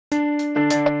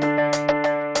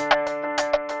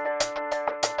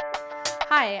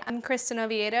Hi, I'm Kristin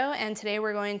Oviedo, and today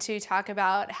we're going to talk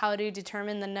about how to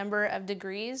determine the number of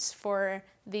degrees for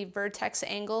the vertex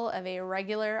angle of a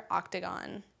regular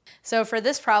octagon. So for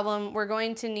this problem, we're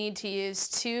going to need to use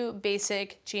two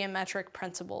basic geometric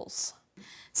principles.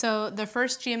 So the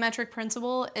first geometric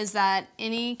principle is that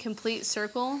any complete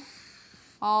circle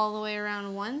all the way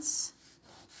around once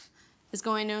is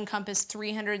going to encompass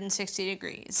 360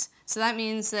 degrees. So that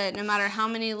means that no matter how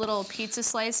many little pizza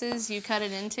slices you cut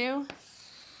it into,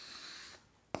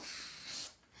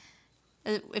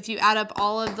 if you add up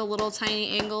all of the little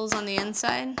tiny angles on the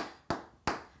inside,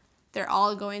 they're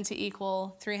all going to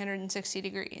equal 360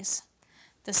 degrees.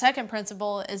 The second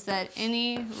principle is that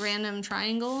any random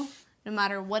triangle, no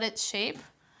matter what its shape,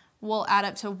 will add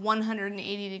up to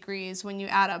 180 degrees when you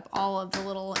add up all of the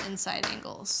little inside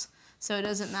angles. So it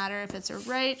doesn't matter if it's a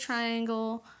right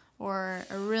triangle or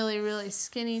a really, really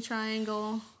skinny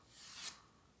triangle,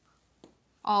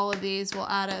 all of these will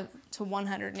add up to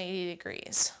 180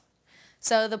 degrees.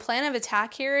 So the plan of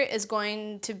attack here is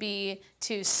going to be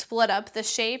to split up the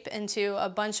shape into a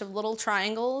bunch of little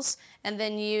triangles and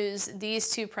then use these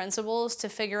two principles to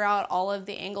figure out all of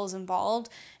the angles involved.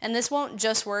 And this won't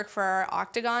just work for our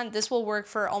octagon, this will work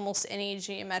for almost any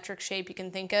geometric shape you can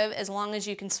think of, as long as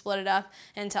you can split it up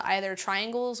into either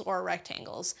triangles or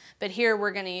rectangles. But here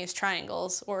we're going to use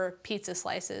triangles, or pizza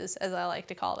slices as I like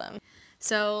to call them.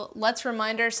 So let's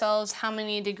remind ourselves how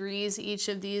many degrees each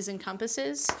of these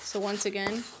encompasses. So once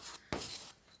again,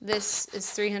 this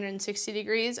is 360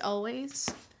 degrees always,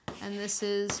 and this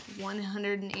is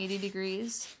 180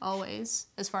 degrees always,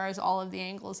 as far as all of the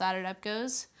angles added up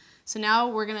goes. So now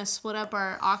we're going to split up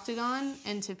our octagon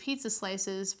into pizza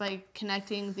slices by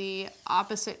connecting the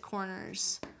opposite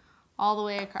corners all the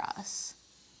way across.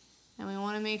 And we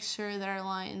want to make sure that our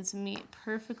lines meet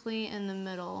perfectly in the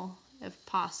middle if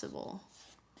possible.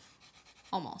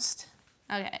 Almost.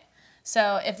 Okay,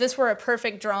 so if this were a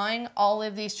perfect drawing, all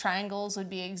of these triangles would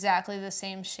be exactly the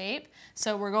same shape.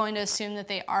 So we're going to assume that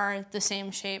they are the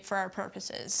same shape for our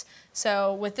purposes.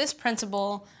 So with this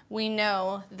principle, we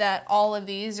know that all of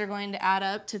these are going to add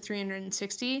up to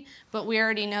 360, but we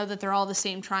already know that they're all the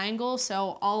same triangle,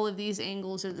 so all of these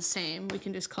angles are the same. We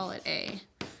can just call it A.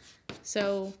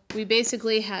 So we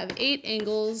basically have 8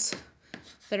 angles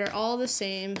that are all the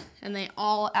same, and they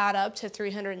all add up to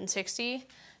 360.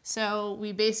 So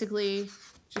we basically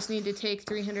just need to take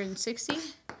 360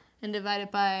 and divide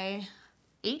it by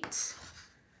 8,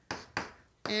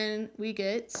 and we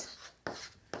get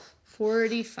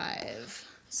 45.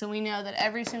 So we know that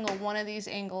every single one of these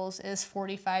angles is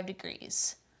 45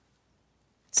 degrees.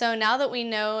 So now that we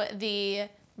know the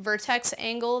vertex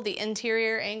angle, the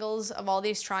interior angles of all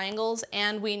these triangles,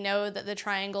 and we know that the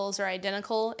triangles are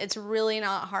identical, it's really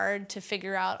not hard to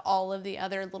figure out all of the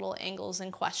other little angles in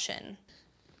question.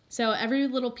 So every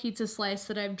little pizza slice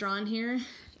that I've drawn here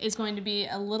is going to be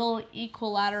a little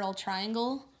equilateral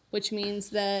triangle, which means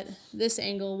that this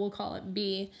angle, we'll call it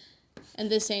B,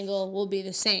 and this angle will be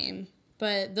the same,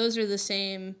 but those are the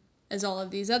same as all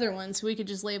of these other ones, so we could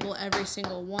just label every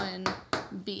single one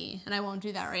B, and I won't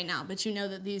do that right now, but you know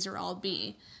that these are all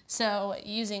B. So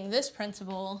using this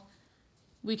principle,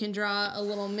 we can draw a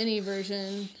little mini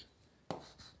version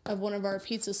of one of our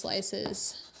pizza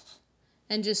slices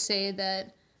and just say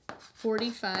that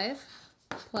 45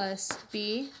 plus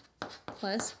B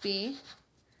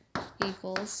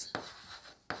equals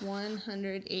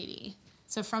 180.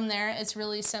 So from there, it's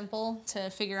really simple to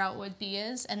figure out what B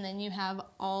is, and then you have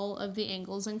all of the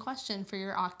angles in question for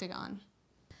your octagon.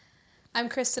 I'm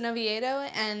Kristin Oviedo,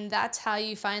 and that's how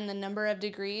you find the number of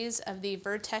degrees of the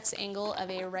vertex angle of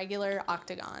a regular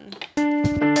octagon.